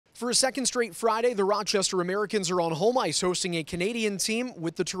For a second straight Friday, the Rochester Americans are on home ice hosting a Canadian team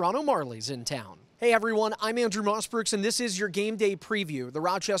with the Toronto Marlies in town. Hey everyone, I'm Andrew Mossbrooks and this is your game day preview. The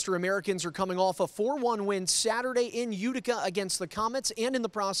Rochester Americans are coming off a 4-1 win Saturday in Utica against the Comets and in the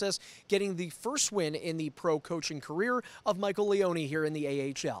process getting the first win in the pro coaching career of Michael Leone here in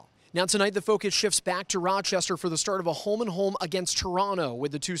the AHL. Now tonight the focus shifts back to Rochester for the start of a home-and-home against Toronto,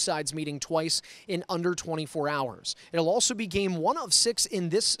 with the two sides meeting twice in under 24 hours. It'll also be game 1 of 6 in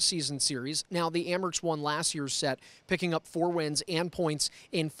this season series. Now the Amerks won last year's set, picking up 4 wins and points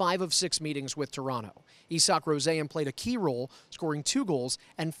in 5 of 6 meetings with Toronto. Isak Roseyan played a key role, scoring 2 goals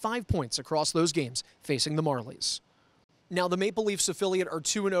and 5 points across those games facing the Marlies. Now, the Maple Leafs affiliate are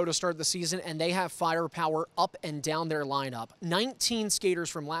 2-0 to start the season, and they have firepower up and down their lineup. 19 skaters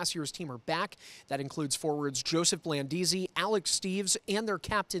from last year's team are back. That includes forwards Joseph Blandisi, Alex Steeves, and their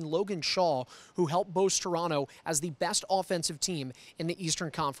captain Logan Shaw, who helped boast Toronto as the best offensive team in the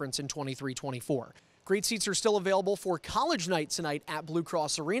Eastern Conference in 23-24. Great seats are still available for College Night tonight at Blue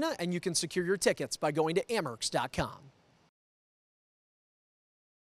Cross Arena, and you can secure your tickets by going to Amerks.com.